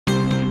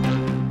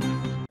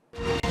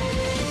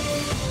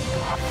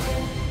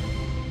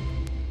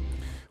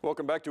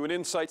Welcome back to an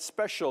Insight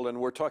Special, and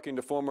we're talking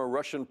to former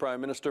Russian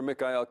Prime Minister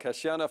Mikhail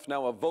Kasyanov,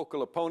 now a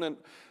vocal opponent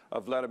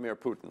of Vladimir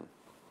Putin.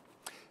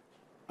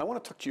 I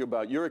want to talk to you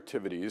about your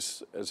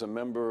activities as a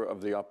member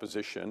of the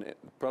opposition,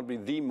 probably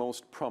the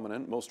most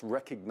prominent, most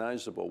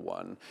recognizable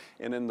one.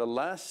 And in the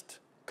last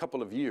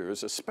couple of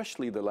years,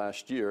 especially the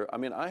last year, I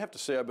mean, I have to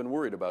say I've been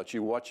worried about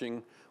you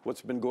watching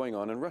what's been going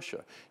on in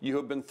Russia. You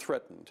have been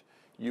threatened.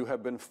 You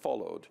have been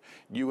followed.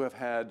 You have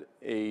had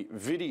a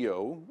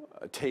video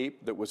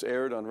tape that was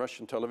aired on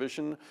Russian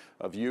television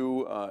of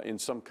you in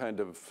some kind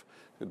of,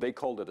 they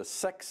called it a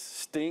sex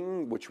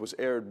sting, which was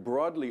aired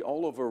broadly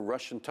all over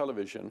Russian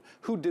television.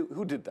 Who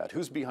did that?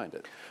 Who's behind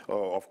it?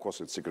 Oh, of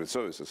course, it's Secret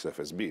Services,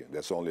 FSB.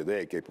 That's only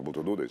they capable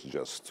to do this,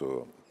 just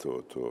to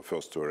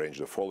first to arrange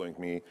the following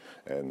me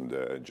and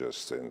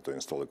to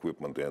install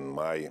equipment in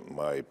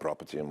my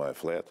property, in my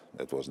flat.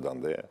 That was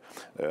done there.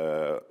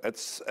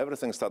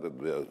 Everything started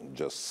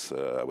just,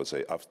 I would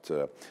say,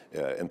 after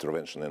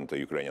intervention into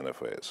Ukrainian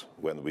affairs,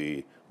 when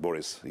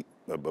Boris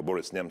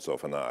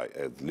Nemtsov and I,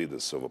 as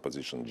leaders of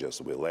opposition,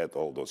 we led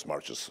all those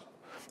marches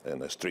in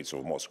the streets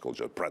of Moscow,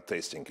 just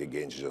protesting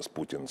against just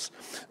Putin's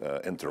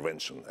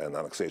intervention and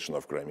annexation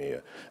of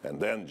Crimea.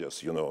 And then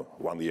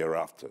 1 year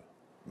after,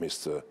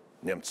 Mr.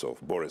 Nemtsov,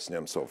 Boris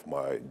Nemtsov,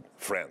 my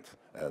friend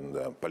and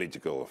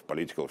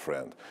political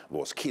friend,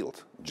 was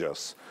killed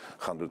just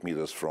 100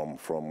 meters from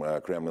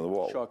Kremlin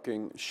wall.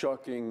 Shocking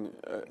shooting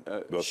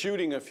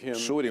of him.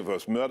 Shooting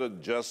was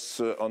murdered just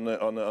on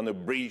a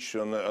bridge,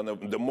 on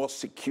the most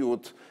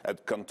secured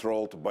and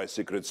controlled by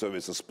Secret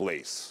Services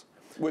place.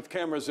 With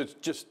cameras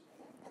that just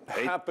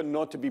happened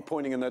not to be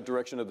pointing in that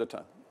direction at the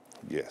time.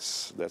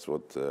 Yes, that's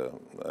what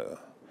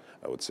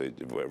I would say,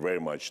 very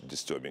much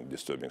disturbing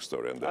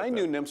story. And I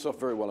knew Nemtsov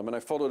very well. I mean, I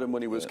followed him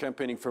when he was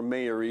campaigning for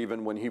mayor,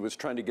 even when he was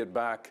trying to get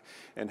back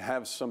and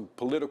have some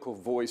political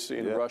voice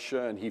in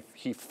Russia, and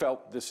he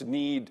felt this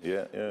need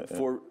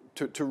to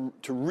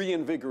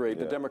reinvigorate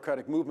the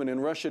democratic movement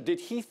in Russia. Did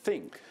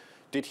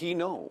he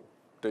know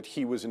that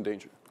he was in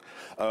danger?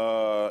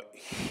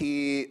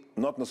 He,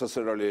 not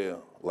necessarily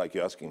like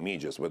you're asking me,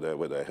 just whether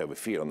I have a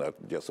fear or not,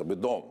 just we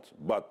don't.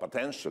 But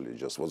potentially,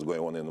 just what's going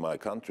on in my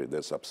country,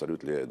 there's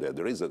absolutely,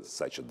 there is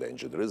such a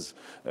danger. There is,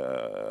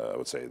 I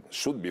would say,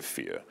 should be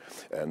fear.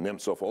 And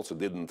Nemtsov also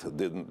didn't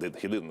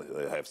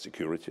have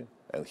security,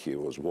 and he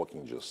was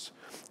walking just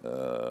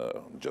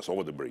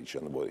over the bridge,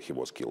 and he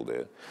was killed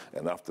there.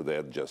 And after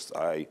that,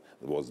 I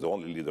was the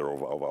only leader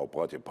of our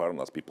party,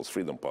 Parnas, People's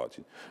Freedom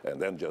Party.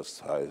 And then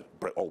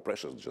all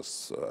pressures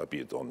just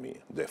appeared on me.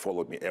 They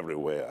followed me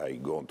everywhere. I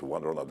go into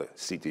one or another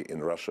city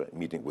in Russia,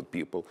 meeting with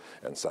people,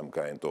 and some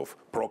kind of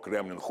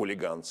pro-Kremlin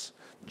hooligans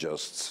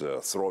just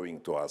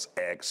throwing to us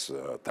eggs,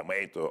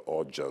 tomato,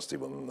 or just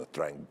even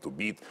trying to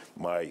beat.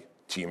 My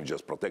team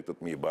just protected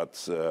me, but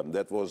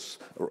that was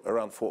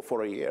around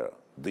for a year.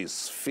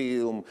 This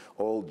film,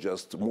 all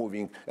just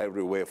moving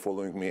everywhere,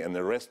 following me in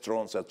the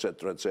restaurants,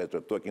 etc.,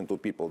 talking to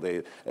people.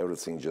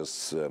 Everything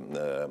just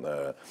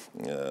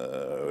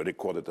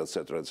recorded,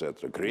 etc.,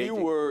 You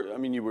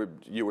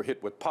were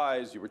hit with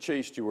pies. You were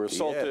chased. You were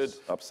assaulted. Yes,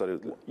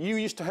 absolutely. You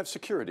used to have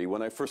security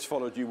when I first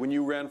followed you. When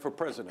you ran for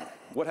president,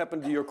 what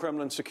happened to your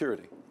Kremlin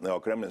security? No,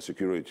 Kremlin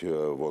security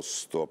was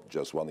stopped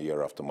just 1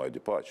 year after my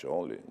departure.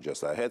 Only,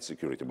 just I had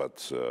security,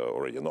 but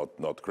already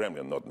not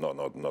Kremlin,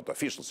 not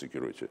official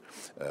security.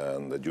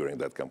 And during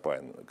that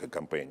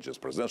campaign,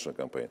 just presidential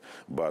campaign.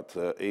 But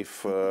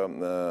if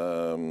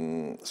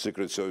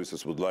Secret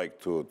Services would like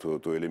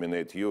to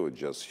eliminate you,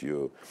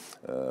 you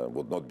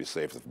would not be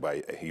saved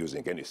by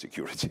using any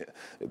security.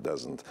 It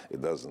doesn't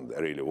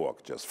really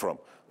work. Just from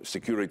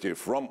security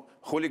from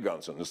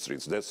hooligans on the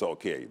streets, that's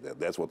okay.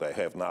 That's what I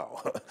have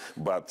now.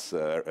 But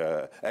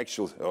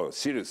actual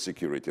serious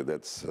security,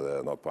 that's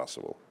not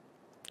possible.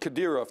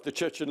 Kadyrov, the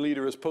Chechen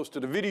leader, has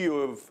posted a video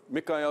of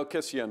Mikhail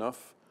Kasyanov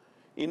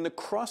in the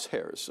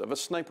crosshairs of a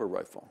sniper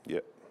rifle. Yeah.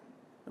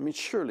 I mean,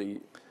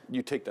 surely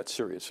you take that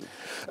seriously.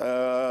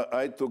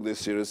 I took this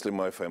seriously,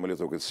 my family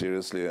took it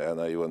seriously, and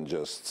I even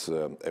just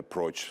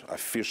approached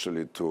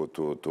officially to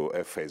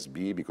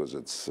FSB, because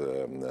it's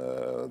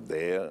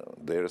their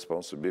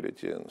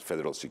responsibility and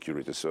Federal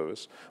Security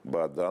Service.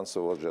 But the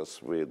answer was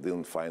just, we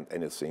didn't find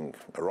anything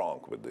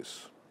wrong with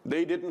this.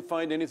 They didn't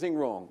find anything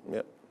wrong?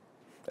 Yeah.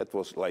 It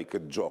was like a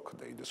joke,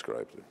 they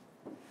described it.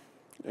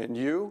 And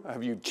you?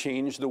 Have you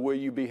changed the way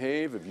you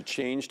behave? Have you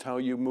changed how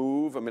you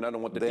move? I mean, I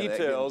don't want the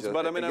details,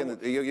 but I mean...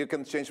 you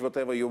can change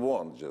whatever you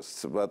want,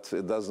 but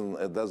it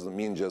doesn't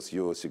mean just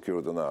you're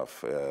secured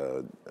enough.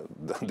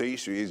 The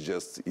issue is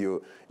just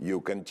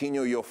you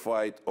continue your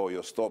fight, or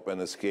you stop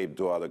and escape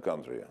to other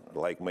country,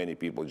 like many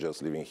people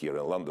just living here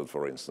in London,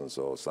 for instance,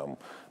 or some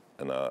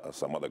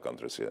other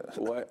countries here.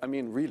 Why, I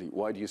mean, really,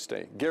 why do you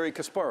stay? Garry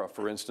Kasparov,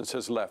 for instance,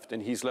 has left,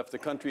 and he's left the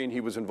country, and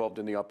he was involved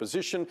in the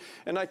opposition.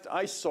 And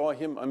I saw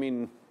him, I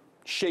mean,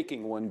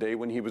 shaking one day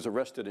when he was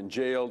arrested and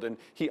jailed, and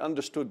he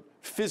understood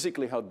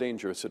physically how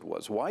dangerous it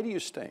was. Why do you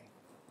stay?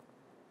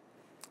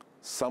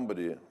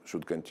 Somebody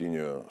should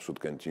continue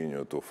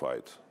to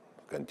fight,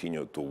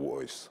 continue to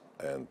voice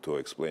and to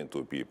explain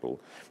to people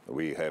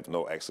we have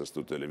no access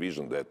to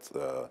television,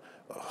 that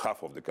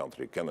half of the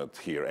country cannot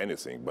hear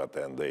anything, but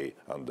then they,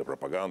 under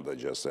propaganda,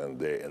 just, and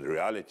they, in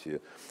reality,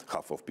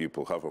 half of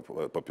people, half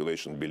of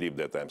population believe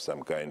that I'm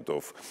some kind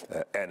of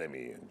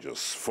enemy,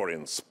 just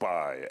foreign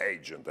spy,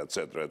 agent,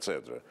 etc.,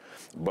 etc.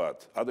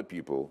 But other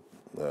people,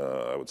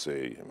 I would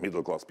say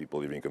middle-class people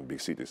living in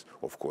big cities,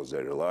 of course,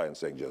 they rely and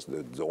saying just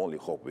the only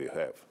hope we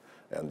have.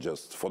 And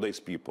just for these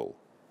people,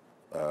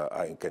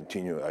 I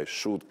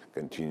should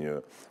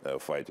continue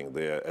fighting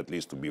there, at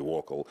least to be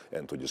vocal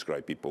and to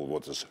describe people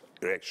what is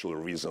actual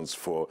reasons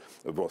for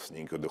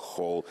worsening the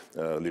whole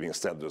living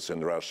standards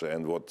in Russia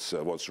and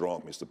what's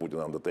wrong Mr.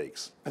 Putin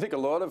undertakes. I think a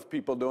lot of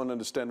people don't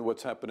understand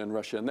what's happened in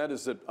Russia, and that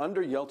is that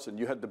under Yeltsin,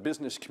 you had the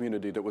business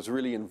community that was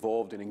really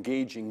involved in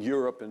engaging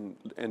Europe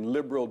in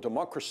liberal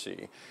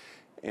democracy.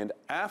 And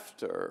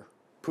after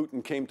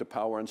Putin came to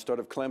power and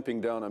started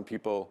clamping down on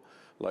people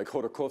like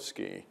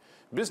Khodorkovsky,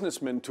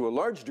 businessmen to a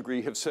large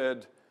degree have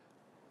said,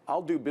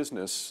 I'll do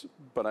business,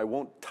 but I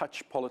won't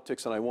touch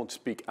politics and I won't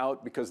speak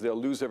out because they'll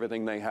lose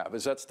everything they have.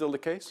 Is that still the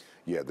case?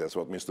 Yeah, that's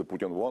what Mr.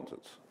 Putin wanted.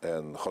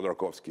 And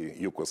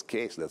Khodorkovsky-Yukov's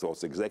case, that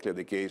was exactly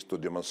the case to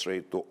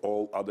demonstrate to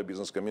all other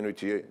business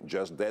community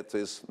just that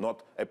is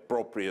not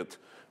appropriate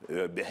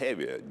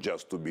behavior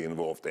just to be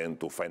involved and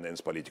to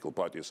finance political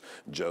parties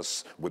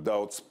just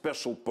without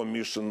special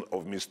permission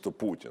of Mr.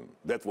 Putin.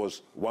 That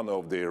was one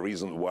of the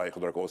reasons why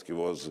Khodorkovsky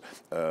was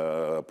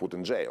put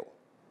in jail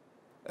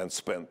and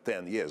spent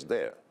 10 years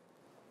there.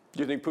 Do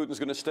you think Putin's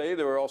going to stay?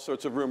 There are all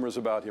sorts of rumors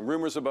about him,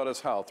 rumors about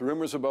his health,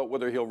 rumors about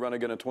whether he'll run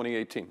again in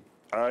 2018.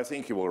 I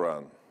think he will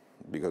run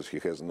because he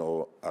has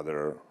no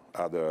other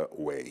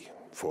way.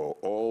 For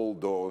all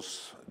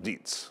those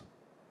deeds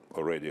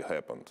already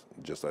happened,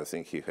 just I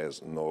think he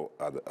has no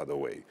other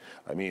way.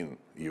 I mean,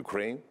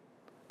 Ukraine,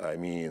 I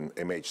mean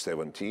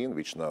MH17,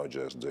 which now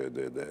just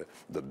the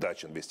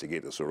Dutch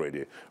investigators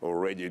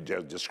already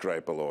just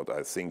describe a lot.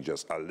 I think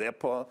just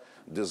Aleppo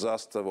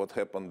disaster, what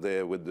happened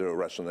there with the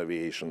Russian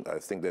aviation, I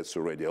think that's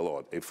already a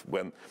lot. If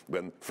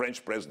when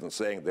French president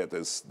saying that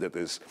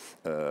is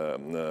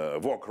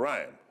war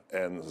crime,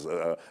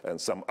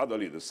 and some other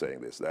leaders saying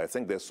this, I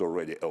think that's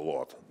already a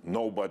lot.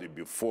 Nobody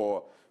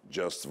before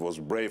just was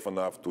brave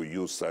enough to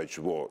use such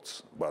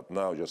words, but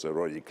now just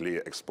already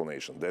clear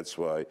explanation. That's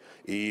why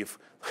if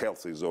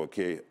health is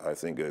okay, I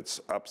think it's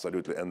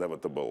absolutely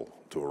inevitable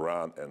to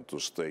run and to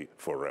stay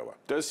forever.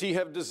 Does he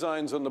have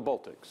designs on the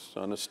Baltics,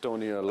 on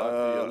Estonia,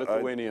 Latvia,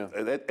 Lithuania?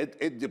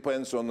 It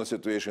depends on the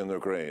situation in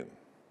Ukraine.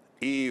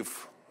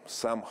 If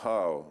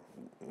somehow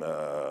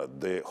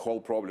the whole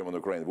problem in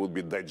Ukraine would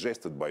be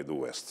digested by the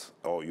West,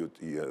 or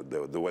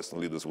the Western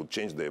leaders would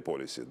change their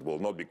policy, it will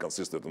not be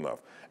consistent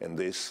enough. In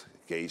this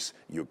case,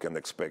 you can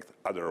expect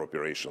other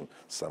operation,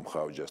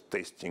 somehow just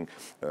testing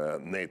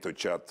NATO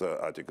Charter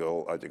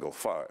Article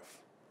 5.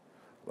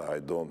 I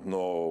don't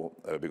know,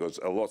 because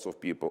a lot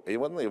of people,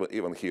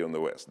 even here in the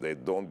West, they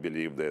don't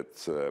believe that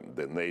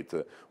the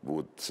NATO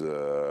would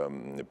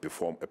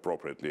perform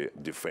appropriately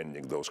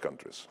defending those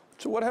countries.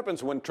 So what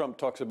happens when Trump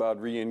talks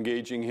about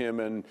re-engaging him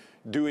and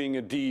doing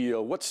a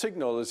deal? What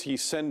signal is he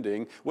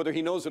sending, whether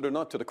he knows it or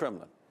not, to the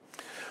Kremlin?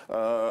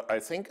 I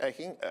think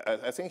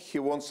he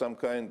wants some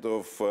kind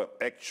of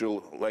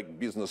actual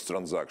business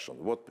transaction.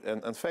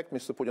 And in fact,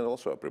 Mr. Putin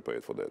also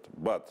prepared for that.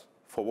 But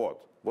for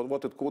what?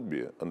 What it could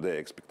be on their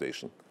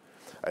expectation.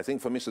 I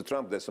think for Mr.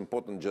 Trump, that's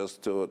important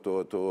just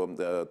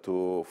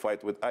to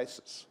fight with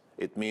ISIS.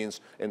 It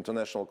means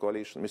international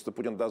coalition. Mr.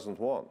 Putin doesn't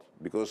want,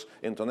 because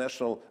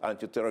international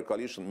anti-terror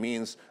coalition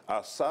means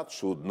Assad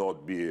should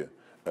not be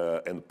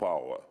in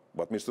power.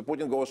 But Mr.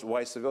 Putin goes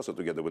vice versa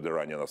together with the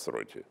Iranian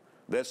Authority.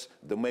 That's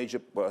the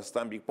major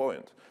stumbling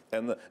point.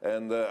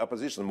 And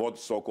opposition,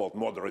 so-called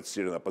moderate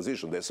Syrian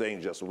opposition, they're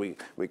saying just we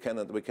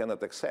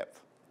cannot accept.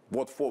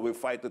 What for we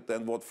fight it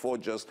and what for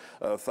just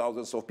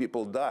thousands of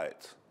people died.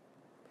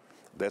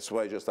 That's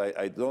why just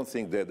I don't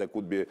think that there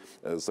could be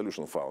a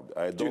solution found.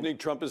 Do you think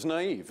Trump is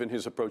naive in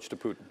his approach to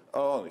Putin?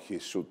 Oh, he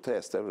should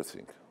test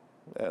everything.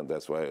 And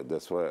that's why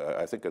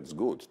I think it's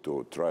good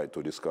to try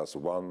to discuss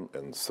one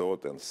and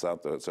third and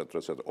center,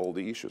 etc., all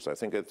the issues. I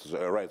think it's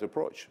a right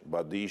approach.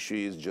 But the issue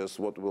is just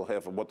what we'll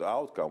have, what the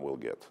outcome we'll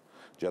get.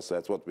 Just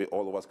that's what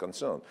all of us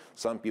concerned.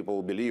 Some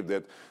people believe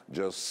that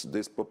just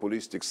these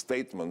populistic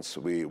statements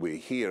we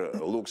hear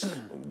looks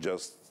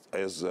just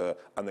as an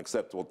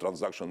unacceptable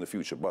transaction in the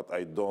future, but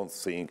I don't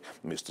think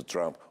Mr.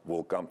 Trump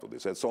will come to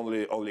this. It's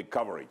only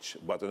coverage,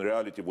 but in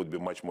reality it would be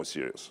much more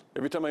serious.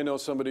 Every time I know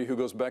somebody who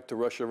goes back to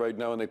Russia right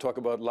now and they talk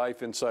about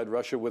life inside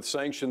Russia with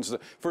sanctions, the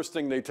first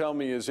thing they tell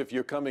me is, if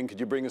you're coming, could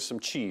you bring us some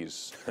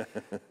cheese?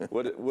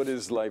 What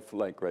is life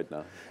like right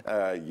now?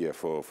 Yeah,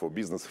 for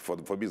business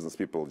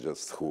people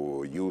just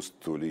who used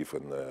to live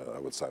in, I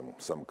would say,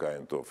 some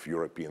kind of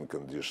European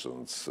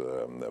conditions,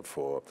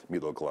 for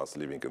middle class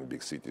living in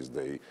big cities,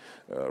 they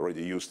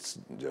already used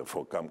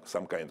for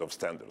some kind of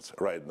standards.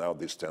 Right now,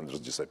 these standards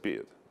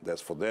disappeared.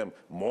 That's for them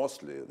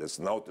mostly. That's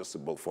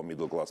noticeable for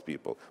middle-class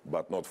people,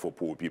 but not for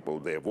poor people.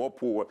 They were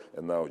poor,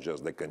 and now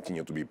just they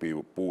continue to be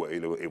poor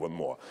even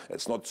more.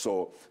 It's not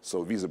so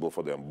visible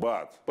for them.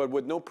 But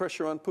with no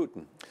pressure on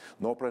Putin.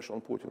 No pressure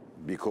on Putin,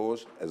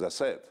 because, as I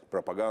said,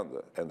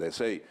 propaganda, and they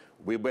say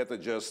we better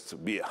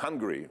just be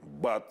hungry,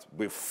 but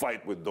we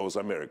fight with those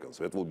Americans.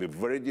 It will be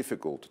very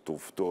difficult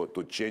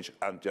to change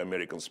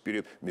anti-American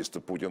spirit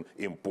Mr. Putin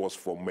imposed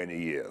for many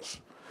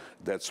years.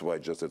 That's why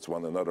it's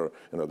another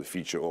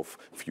feature of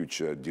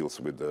future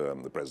deals with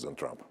President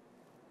Trump.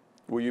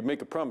 Will you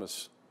make a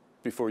promise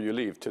before you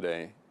leave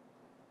today?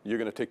 You're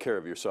going to take care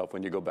of yourself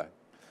when you go back.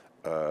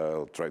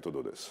 I'll try to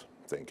do this.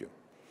 Thank you.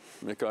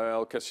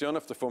 Mikhail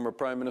Kasyanov, the former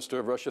Prime Minister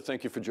of Russia,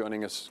 thank you for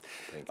joining us.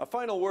 A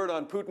final word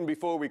on Putin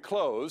before we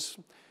close.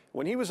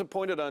 When he was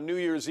appointed on New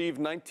Year's Eve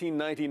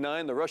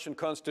 1999, the Russian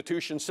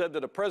Constitution said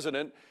that a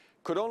president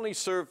could only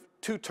serve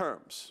 2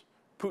 terms.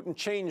 Putin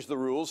changed the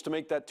rules to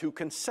make that 2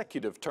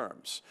 consecutive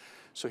terms.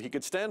 So he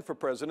could stand for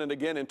president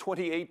again in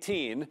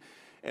 2018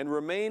 and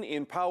remain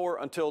in power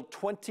until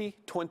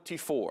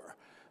 2024,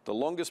 the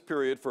longest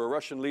period for a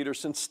Russian leader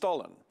since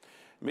Stalin.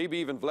 Maybe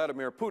even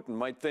Vladimir Putin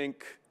might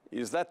think,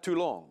 is that too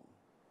long?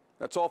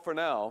 That's all for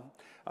now.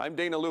 I'm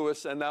Dana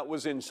Lewis, and that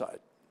was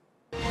Inside.